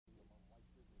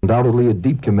undoubtedly a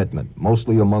deep commitment,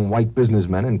 mostly among white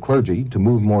businessmen and clergy, to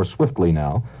move more swiftly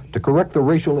now to correct the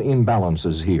racial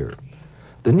imbalances here.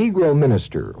 The Negro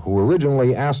minister, who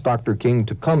originally asked Dr. King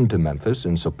to come to Memphis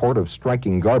in support of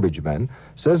striking garbage men,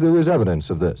 says there is evidence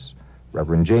of this.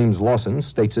 Reverend James Lawson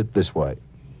states it this way.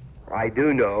 I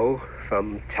do know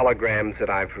from telegrams that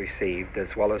I've received,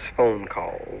 as well as phone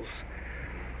calls,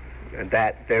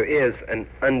 that there is an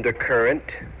undercurrent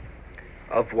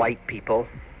of white people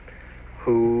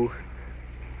who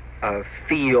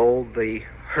feel the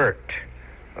hurt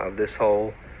of this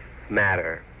whole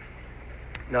matter.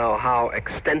 Now, how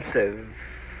extensive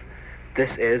this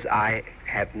is, I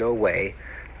have no way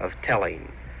of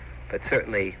telling, but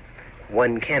certainly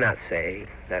one cannot say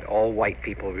that all white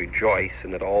people rejoice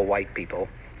and that all white people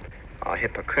are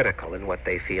hypocritical in what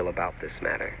they feel about this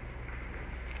matter.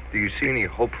 Do you see any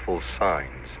hopeful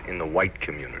signs in the white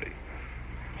community?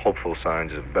 Hopeful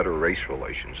signs of better race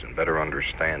relations and better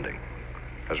understanding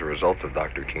as a result of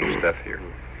Dr. King's death here?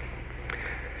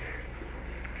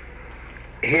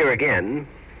 Here again,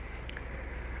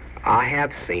 I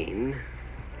have seen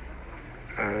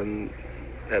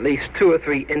at least 2 or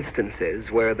 3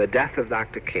 instances where the death of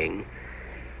Dr. King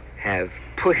have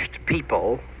pushed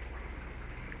people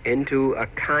into a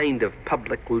kind of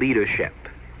public leadership.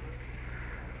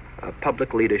 A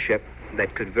public leadership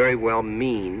that could very well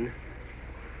mean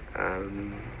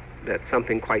that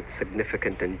something quite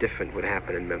significant and different would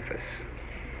happen in Memphis.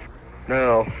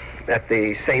 Now, at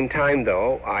the same time,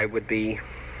 though, I would be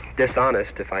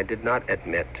dishonest if I did not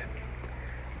admit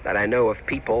that I know of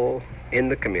people in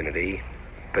the community,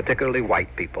 particularly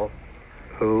white people,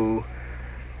 who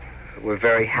were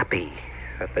very happy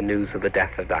at the news of the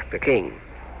death of Dr. King,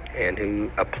 and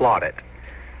who applauded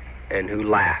and who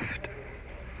laughed.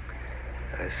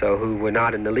 So who were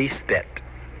not in the least bit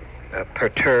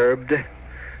perturbed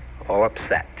or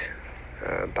upset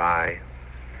by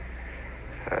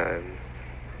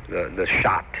the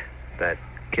shot that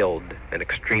killed an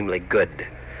extremely good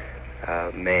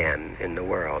man in the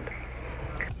world.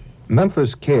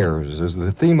 Memphis Cares is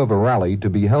the theme of a rally to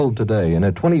be held today in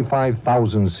a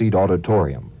 25,000-seat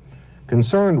auditorium.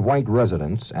 Concerned white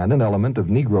residents and an element of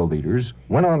Negro leaders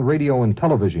went on radio and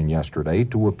television yesterday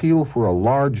to appeal for a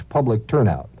large public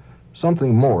turnout,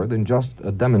 something more than just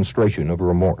a demonstration of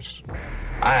remorse.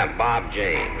 I am Bob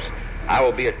James. I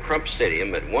will be at Crump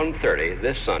Stadium at 1:30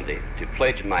 this Sunday to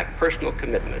pledge my personal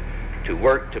commitment to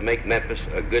work to make Memphis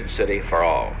a good city for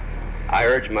all. I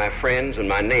urge my friends and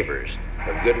my neighbors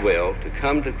of goodwill to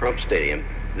come to Crump Stadium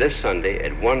this Sunday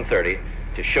at 1:30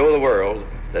 to show the world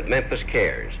that Memphis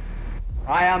cares.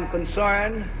 I am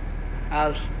concerned,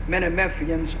 as many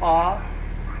Memphians are,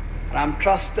 and I'm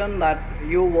trusting that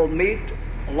you will meet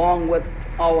along with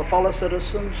our fellow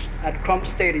citizens at Crump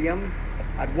Stadium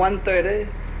at 1:30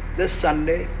 this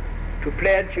Sunday to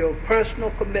pledge your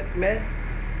personal commitment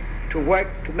to work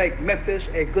to make Memphis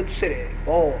a good city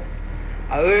for all.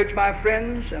 I urge my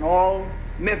friends and all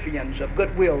Memphians of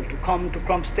goodwill to come to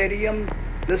Crump Stadium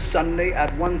this Sunday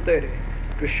at 1:30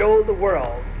 to show the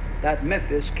world that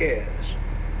Memphis cares.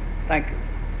 Thank you.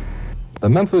 The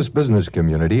Memphis business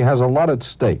community has a lot at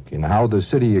stake in how the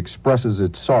city expresses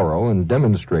its sorrow and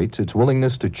demonstrates its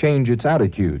willingness to change its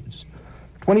attitudes.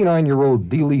 29-year-old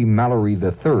Dealey Mallory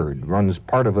III runs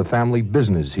part of a family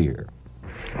business here.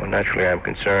 Well, naturally, I'm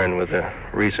concerned with the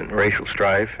recent racial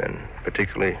strife and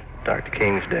particularly Dr.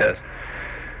 King's death.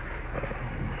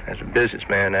 As a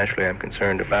businessman, naturally, I'm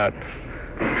concerned about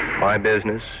my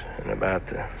business and about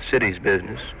the city's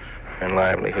business and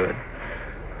livelihood.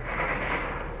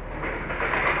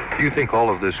 Do you think all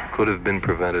of this could have been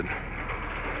prevented?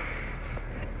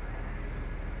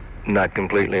 Not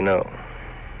completely, no.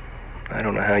 I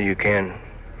don't know how you can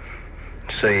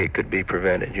say it could be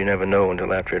prevented. You never know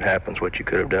until after it happens what you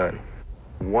could have done.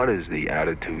 What is the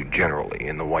attitude generally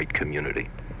in the white community?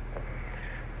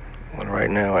 Well, right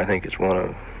now I think it's one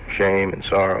of shame and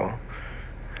sorrow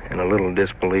and a little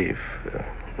disbelief.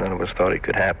 None of us thought it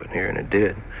could happen here, and it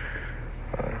did.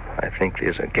 I think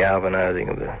there's a galvanizing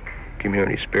of the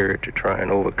community spirit to try and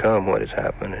overcome what has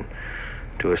happened and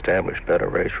to establish better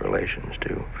race relations,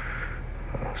 to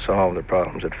solve the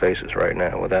problems that face us right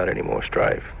now without any more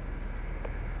strife.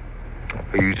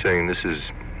 Are you saying this is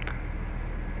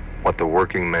what the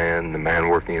working man, the man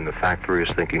working in the factory,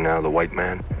 is thinking now, the white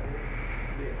man?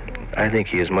 I think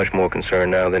he is much more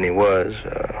concerned now than he was.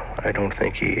 I don't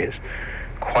think he is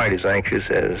quite as anxious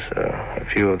as a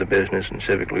few of the business and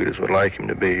civic leaders would like him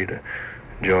to be to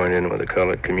join in with the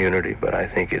colored community, but I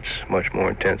think it's much more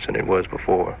intense than it was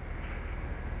before.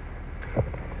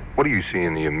 What do you see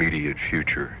in the immediate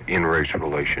future in race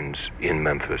relations in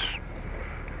Memphis?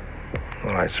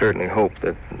 Well, I certainly hope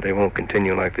that they won't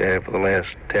continue like they have for the last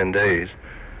 10 days.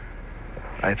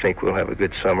 I think we'll have a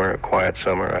good summer, a quiet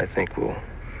summer. I think with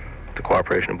the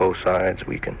cooperation of both sides,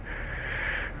 we can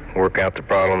work out the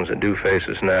problems that do face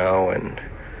us now and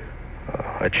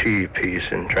achieve peace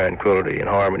and tranquility and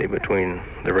harmony between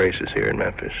the races here in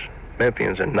Memphis.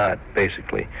 Memphians are not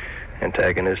basically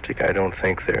antagonistic. I don't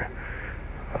think they're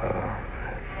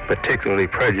particularly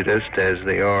prejudiced as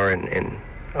they are in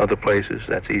other places.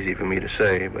 That's easy for me to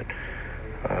say, but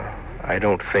I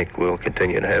don't think we'll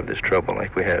continue to have this trouble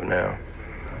like we have now.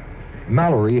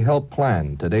 Mallory helped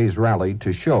plan today's rally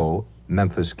to show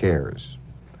Memphis cares.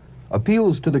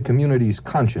 Appeals to the community's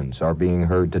conscience are being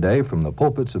heard today from the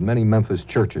pulpits of many Memphis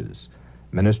churches.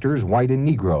 Ministers, white and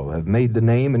Negro, have made the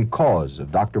name and cause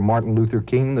of Dr. Martin Luther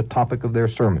King the topic of their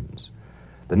sermons.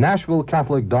 The Nashville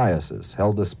Catholic Diocese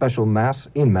held a special Mass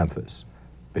in Memphis.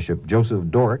 Bishop Joseph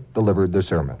Dorick delivered the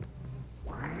sermon.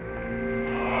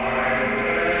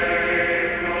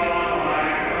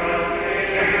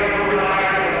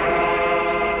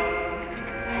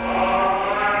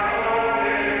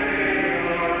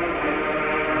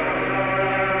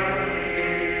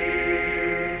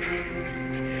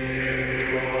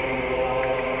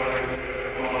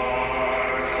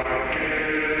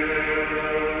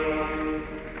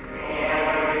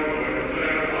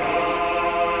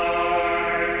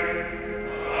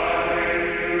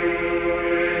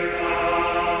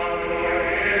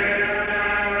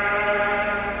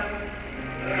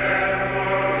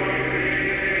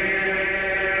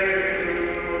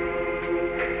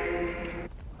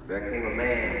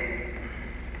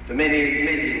 To many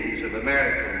millions of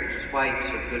Americans, whites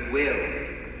of goodwill.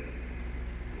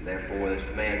 And therefore,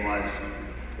 this man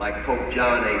was, like Pope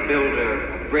John, a builder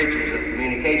of bridges of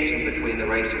communication between the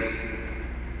races.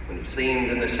 When it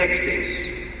seemed in the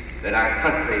 60s that our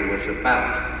country was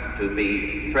about to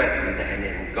be threatened and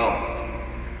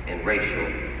engulfed in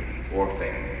racial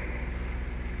warfare.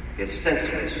 His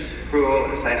senseless,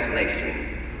 cruel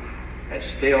assassination has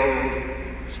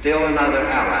still another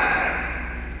ally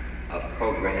of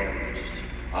programs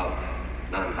of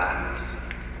nonviolence.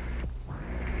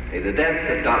 May the death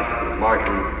of Dr.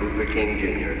 Martin Luther King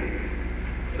Jr.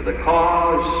 to the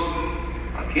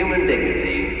cause of human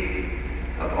dignity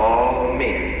of all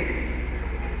men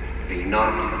be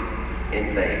not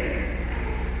in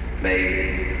vain. May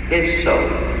his soul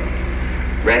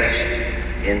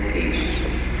rest in peace.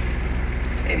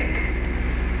 Amen.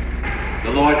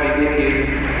 The Lord be with you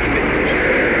and with your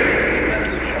spirit.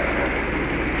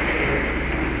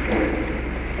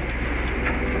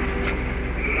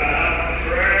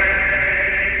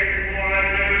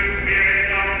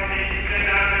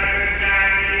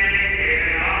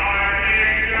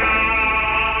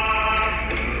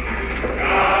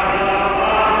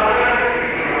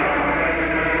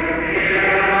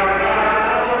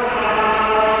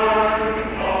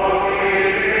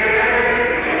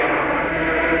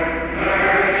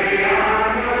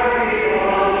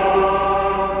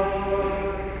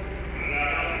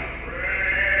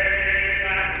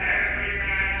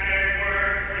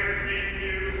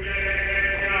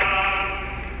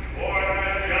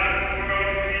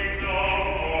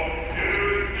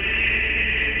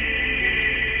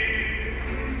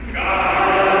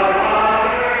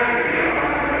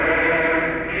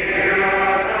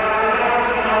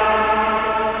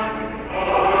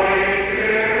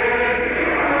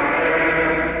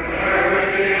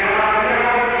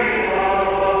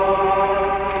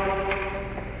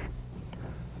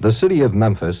 The city of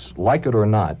Memphis, like it or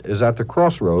not, is at the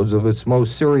crossroads of its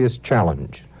most serious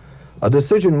challenge. A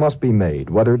decision must be made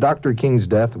whether Dr. King's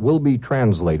death will be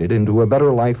translated into a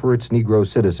better life for its Negro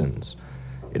citizens.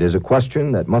 It is a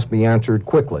question that must be answered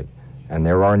quickly, and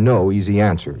there are no easy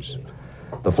answers.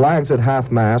 The flags at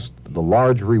half-mast, the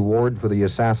large reward for the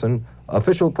assassin,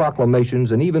 official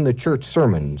proclamations, and even the church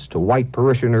sermons to white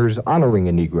parishioners honoring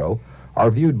a Negro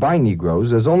are viewed by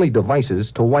Negroes as only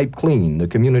devices to wipe clean the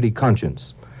community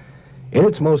conscience. In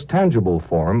its most tangible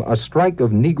form, a strike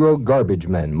of Negro garbage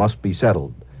men must be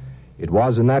settled. It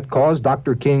was in that cause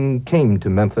Dr. King came to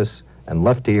Memphis and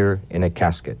left here in a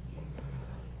casket.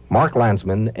 Mark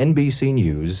Landsman, NBC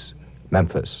News,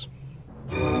 Memphis.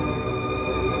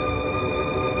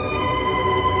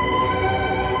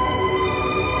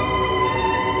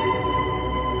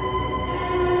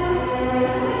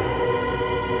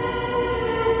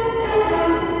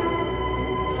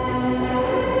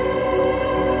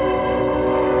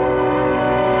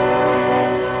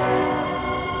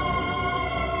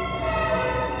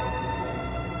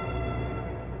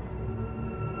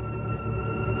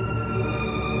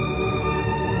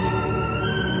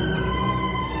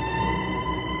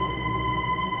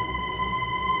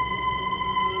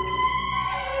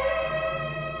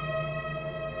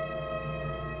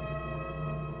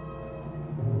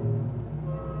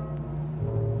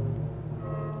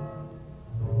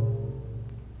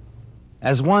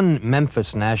 As one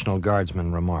Memphis National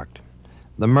Guardsman remarked,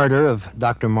 the murder of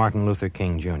Dr. Martin Luther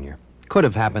King, Jr. could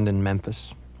have happened in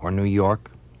Memphis or New York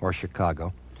or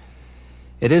Chicago.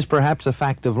 It is perhaps a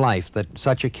fact of life that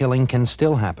such a killing can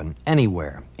still happen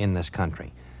anywhere in this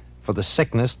country, for the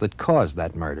sickness that caused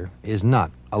that murder is not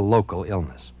a local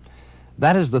illness.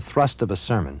 That is the thrust of a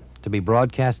sermon to be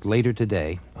broadcast later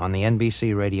today on the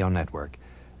NBC radio network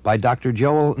by Dr.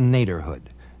 Joel Naderhood,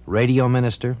 radio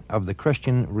minister of the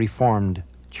Christian Reformed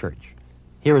Church.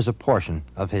 Here is a portion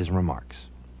of his remarks.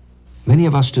 Many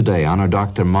of us today honor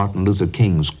Dr. Martin Luther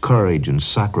King's courage and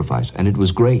sacrifice, and it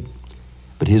was great,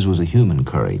 but his was a human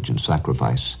courage and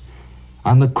sacrifice.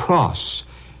 On the cross,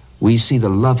 we see the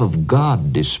love of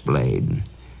God displayed.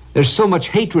 There's so much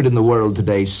hatred in the world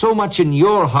today, so much in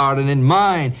your heart and in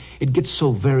mine. It gets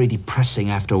so very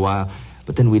depressing after a while.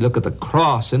 But then we look at the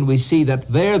cross and we see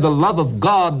that there the love of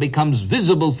God becomes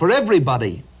visible for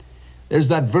everybody. There's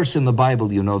that verse in the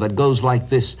Bible, you know, that goes like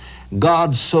this: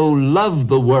 God so loved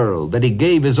the world that he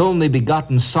gave his only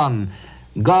begotten Son.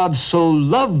 God so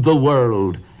loved the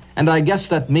world. And I guess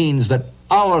that means that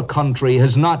our country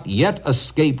has not yet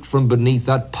escaped from beneath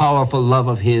that powerful love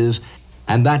of his.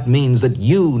 And that means that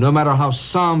you, no matter how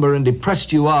somber and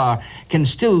depressed you are, can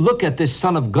still look at this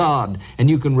Son of God, and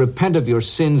you can repent of your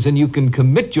sins, and you can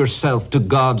commit yourself to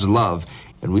God's love.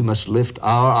 And we must lift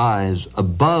our eyes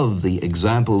above the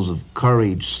examples of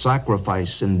courage,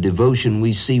 sacrifice, and devotion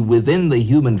we see within the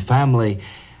human family,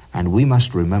 and we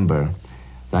must remember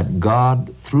that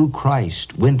God, through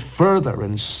Christ, went further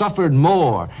and suffered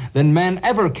more than man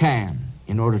ever can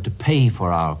in order to pay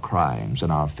for our crimes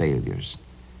and our failures.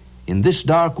 In this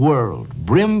dark world,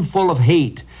 brimful of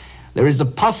hate, there is a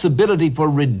possibility for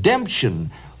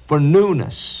redemption, for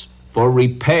newness, for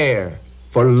repair,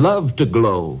 for love to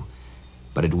glow.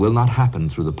 But it will not happen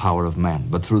through the power of man,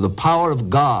 but through the power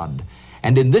of God.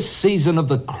 And in this season of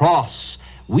the cross,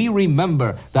 we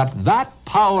remember that that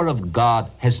power of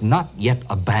God has not yet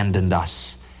abandoned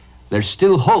us. There's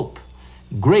still hope,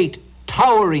 great,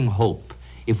 towering hope,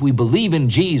 if we believe in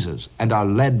Jesus and are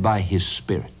led by his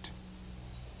Spirit.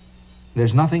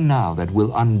 There's nothing now that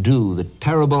will undo the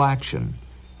terrible action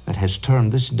that has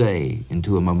turned this day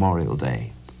into a memorial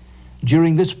day.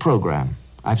 During this program,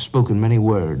 I've spoken many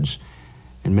words,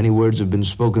 and many words have been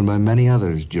spoken by many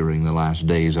others during the last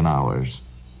days and hours.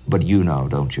 But you know,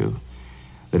 don't you,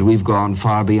 that we've gone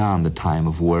far beyond the time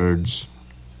of words.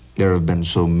 There have been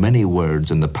so many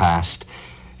words in the past,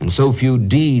 and so few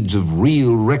deeds of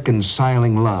real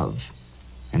reconciling love.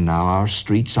 And now our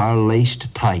streets are laced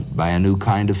tight by a new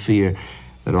kind of fear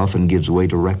that often gives way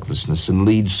to recklessness and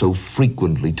leads so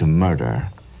frequently to murder.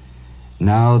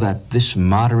 Now that this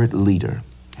moderate leader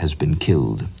has been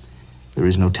killed, there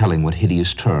is no telling what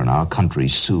hideous turn our country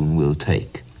soon will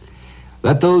take.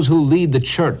 Let those who lead the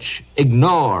church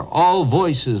ignore all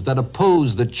voices that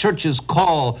oppose the church's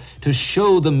call to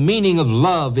show the meaning of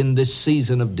love in this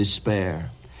season of despair.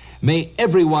 May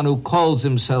everyone who calls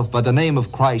himself by the name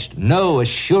of Christ know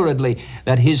assuredly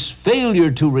that his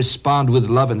failure to respond with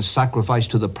love and sacrifice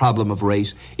to the problem of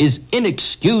race is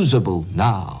inexcusable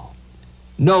now.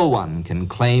 No one can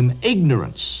claim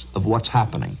ignorance of what's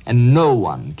happening, and no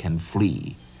one can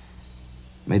flee.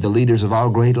 May the leaders of our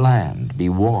great land be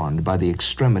warned by the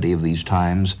extremity of these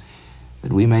times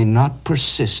that we may not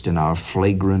persist in our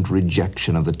flagrant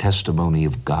rejection of the testimony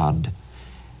of God.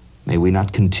 May we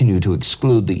not continue to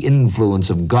exclude the influence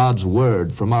of God's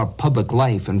Word from our public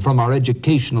life and from our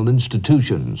educational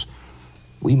institutions.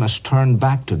 We must turn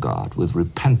back to God with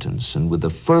repentance and with a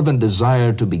fervent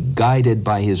desire to be guided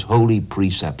by his holy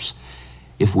precepts.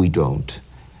 If we don't,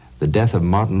 the death of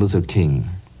Martin Luther King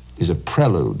is a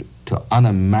prelude to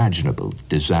unimaginable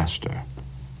disaster.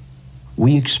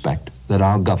 We expect that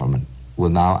our government will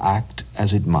now act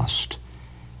as it must.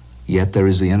 Yet there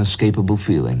is the inescapable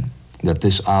feeling that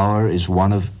this hour is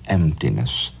one of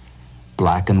emptiness,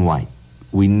 black and white.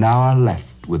 We now are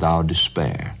left with our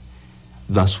despair.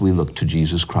 Thus we look to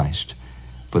Jesus Christ,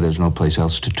 for there's no place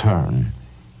else to turn.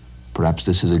 Perhaps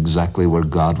this is exactly where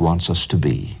God wants us to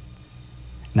be.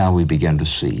 Now we begin to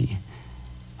see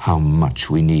how much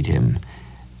we need him.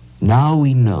 Now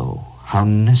we know how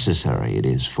necessary it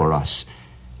is for us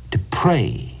to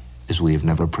pray as we have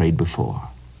never prayed before.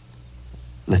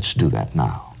 Let's do that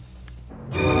now.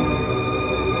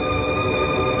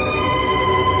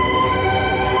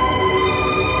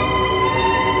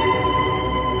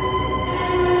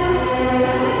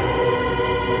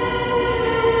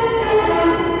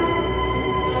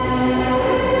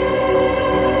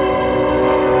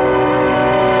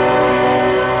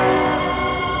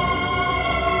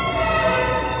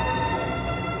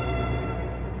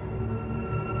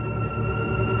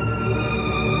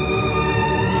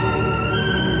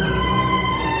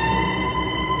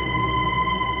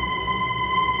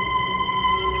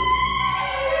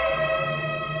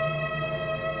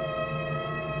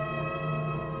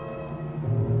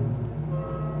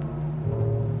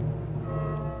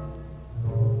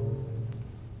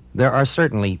 There are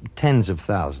certainly tens of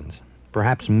thousands,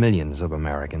 perhaps millions of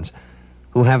Americans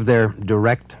who have their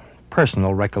direct,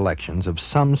 personal recollections of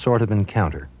some sort of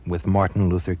encounter with Martin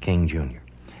Luther King Jr.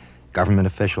 Government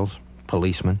officials,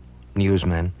 policemen,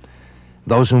 newsmen,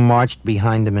 those who marched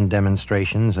behind him in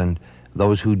demonstrations, and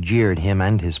those who jeered him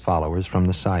and his followers from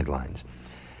the sidelines.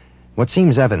 What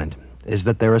seems evident is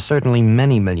that there are certainly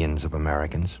many millions of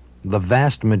Americans, the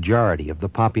vast majority of the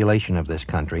population of this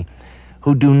country,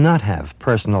 who do not have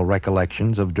personal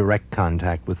recollections of direct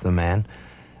contact with the man,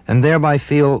 and thereby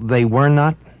feel they were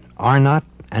not, are not,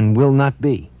 and will not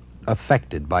be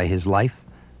affected by his life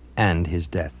and his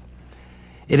death.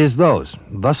 It is those,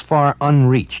 thus far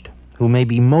unreached, who may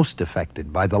be most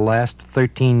affected by the last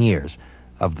 13 years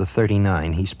of the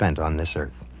 39 he spent on this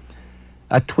earth.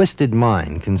 A twisted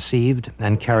mind conceived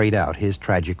and carried out his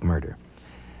tragic murder.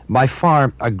 By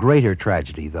far a greater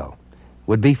tragedy, though,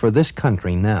 would be for this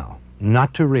country now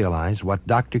not to realize what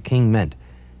Dr. King meant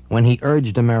when he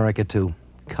urged America to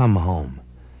come home.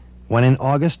 When in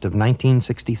August of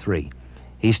 1963,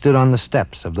 he stood on the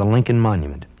steps of the Lincoln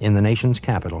Monument in the nation's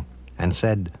capital and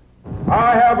said,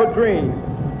 "I have a dream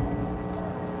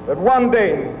that one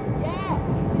day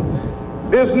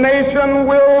this nation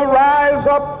will rise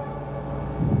up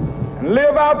and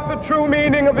live out the true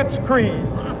meaning of its creed.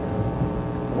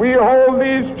 We hold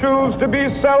these truths to be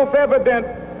self-evident,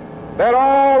 that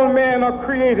all men are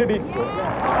created equal.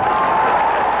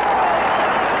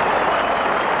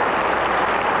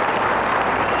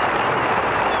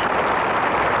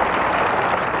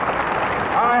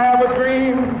 I have a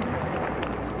dream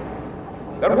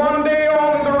that one day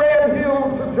on the red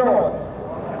hills of Georgia,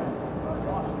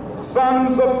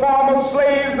 sons of former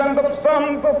slaves and the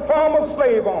sons of former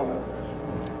slave owners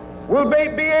will be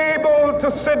able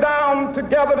to sit down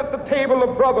together at the table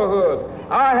of brotherhood.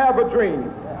 I have a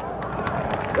dream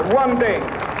that one day,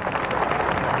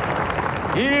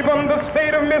 even the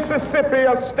state of Mississippi,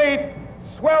 a state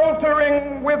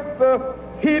sweltering with the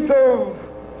heat of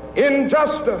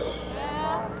injustice,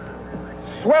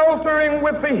 sweltering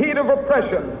with the heat of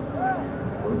oppression,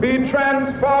 will be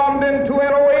transformed into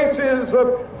an oasis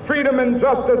of freedom and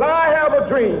justice. I have a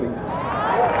dream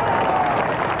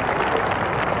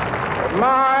that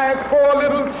my poor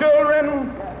little children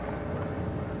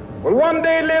will one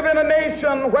day live in a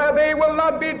nation where they will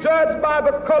not be judged by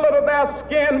the color of their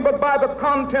skin, but by the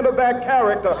content of their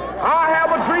character. I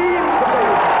have a dream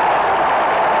today.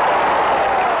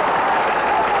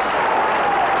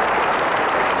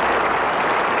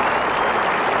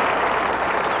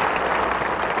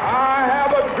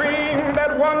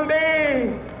 One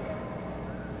day,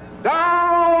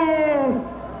 down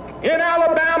in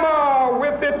Alabama,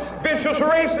 with its vicious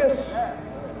racists,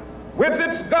 with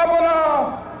its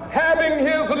governor having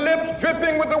his lips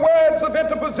dripping with the words of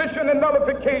interposition and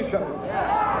nullification.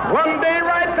 One day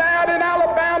right there in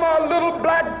Alabama, little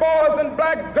black boys and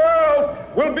black girls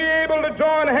will be able to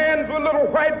join hands with little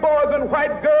white boys and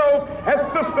white girls as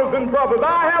sisters and brothers.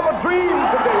 I have a dream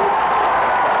today.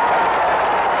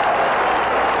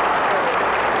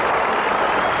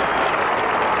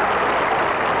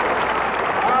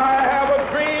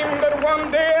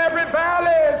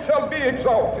 Shall be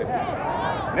exalted,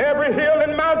 and every hill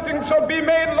and mountain shall be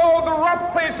made low. The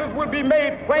rough places will be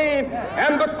made plain,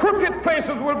 and the crooked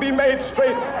places will be made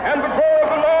straight, and the glory of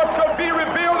the Lord shall be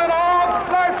revealed, and all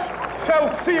flesh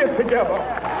shall see it together.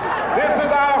 This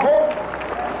is our hope.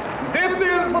 This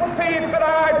is the faith that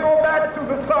I go back to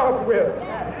the South with.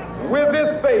 With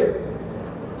this faith,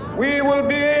 we will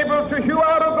be able to hew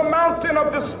out of the mountain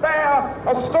of despair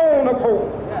a stone of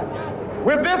hope.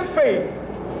 With this faith,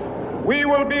 we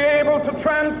will be able to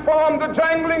transform the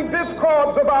jangling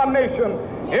discords of our nation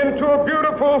into a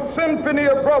beautiful symphony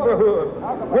of brotherhood.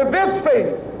 With this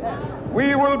faith,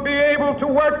 we will be able to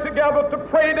work together, to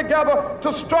pray together,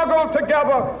 to struggle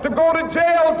together, to go to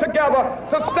jail together,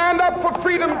 to stand up for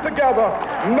freedom together,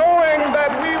 knowing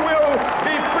that we will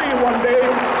be free one day.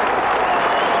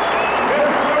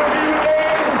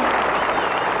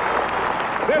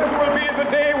 This will be the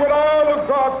day with all of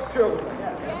God's children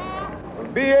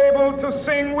be able to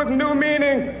sing with new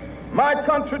meaning, my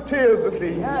country, tears of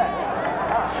thee.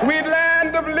 Sweet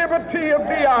land of liberty, of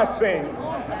thee I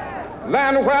sing.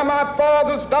 Land where my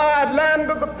fathers died, land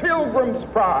of the pilgrim's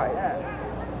pride.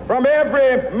 From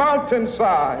every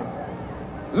mountainside,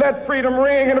 let freedom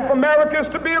ring. And if America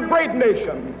is to be a great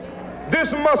nation,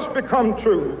 this must become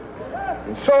true.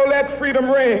 And so let freedom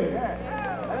ring.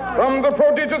 From the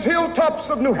prodigious hilltops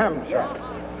of New Hampshire,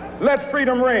 let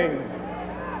freedom ring.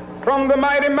 From the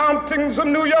mighty mountains of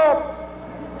New York,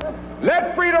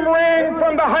 let freedom ring.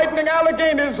 From the heightening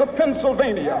Alleghanies of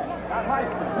Pennsylvania,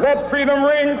 Let freedom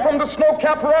ring from the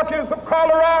snow-capped Rockies of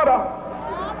Colorado.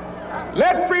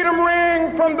 Let freedom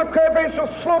ring from the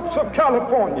curvaceous slopes of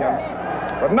California.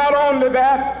 But not only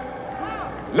that,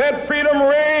 let freedom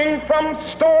ring from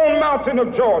Stone Mountain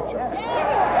of Georgia.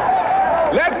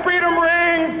 Let freedom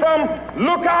ring from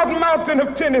Lookout Mountain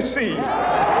of Tennessee.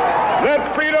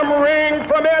 Let freedom ring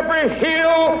from every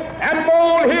hill and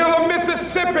molehill of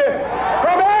Mississippi,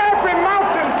 from every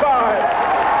mountainside.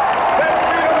 Let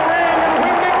freedom ring in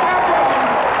windy capitals.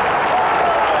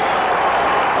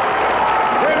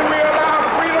 When we allow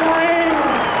freedom ring,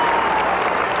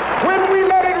 when we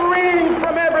let it ring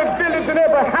from every village and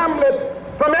every hamlet,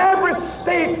 from every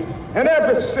state and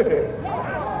every city,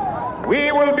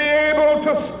 we will be able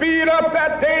to speed up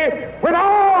that day when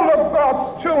all of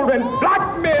God's children,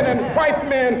 black men and white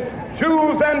men,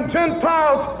 Jews and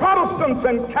Gentiles, Protestants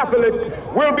and Catholics,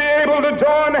 will be able to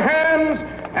join hands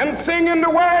and sing in the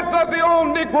words of the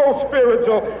old Negro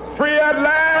spiritual, free at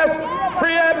last,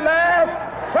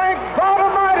 thank God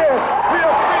Almighty, we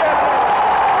are free at last.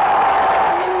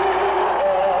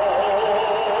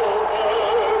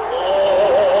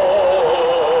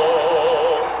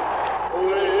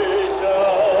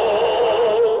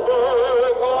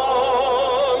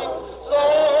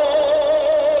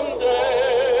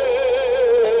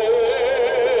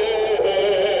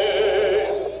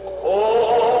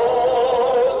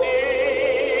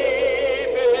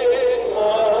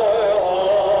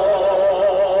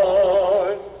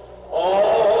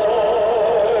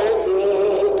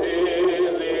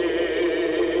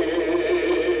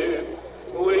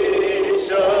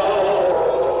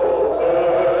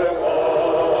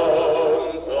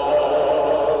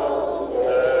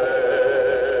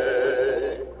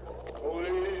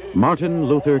 Martin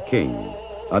Luther King,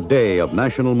 A Day of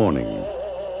National Mourning.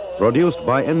 Produced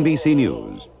by NBC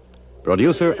News.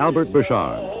 Producer Albert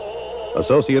Burchard.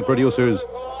 Associate producers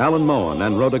Alan Moen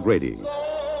and Rhoda Grady.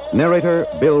 Narrator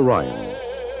Bill Ryan.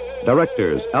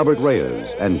 Directors Albert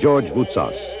Reyes and George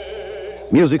Voutsas.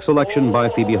 Music selection by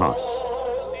Phoebe Haas.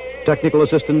 Technical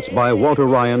assistance by Walter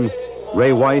Ryan,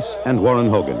 Ray Weiss, and Warren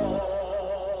Hogan.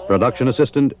 Production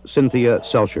assistant Cynthia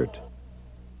Selchert.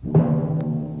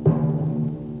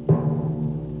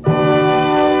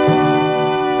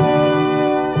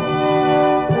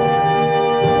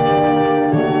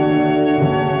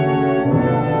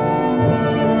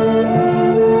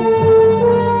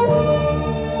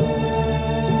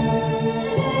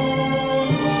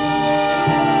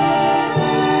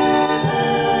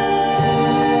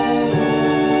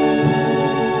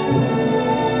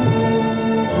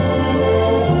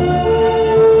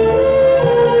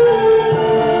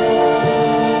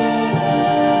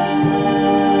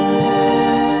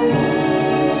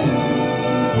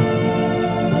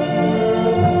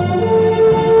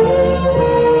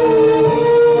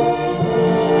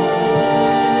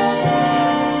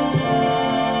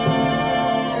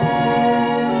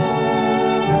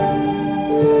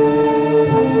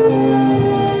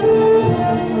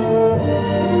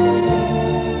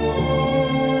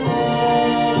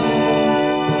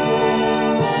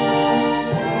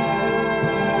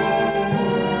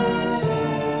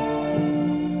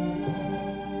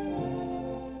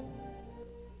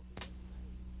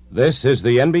 This is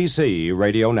the NBC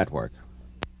Radio Network.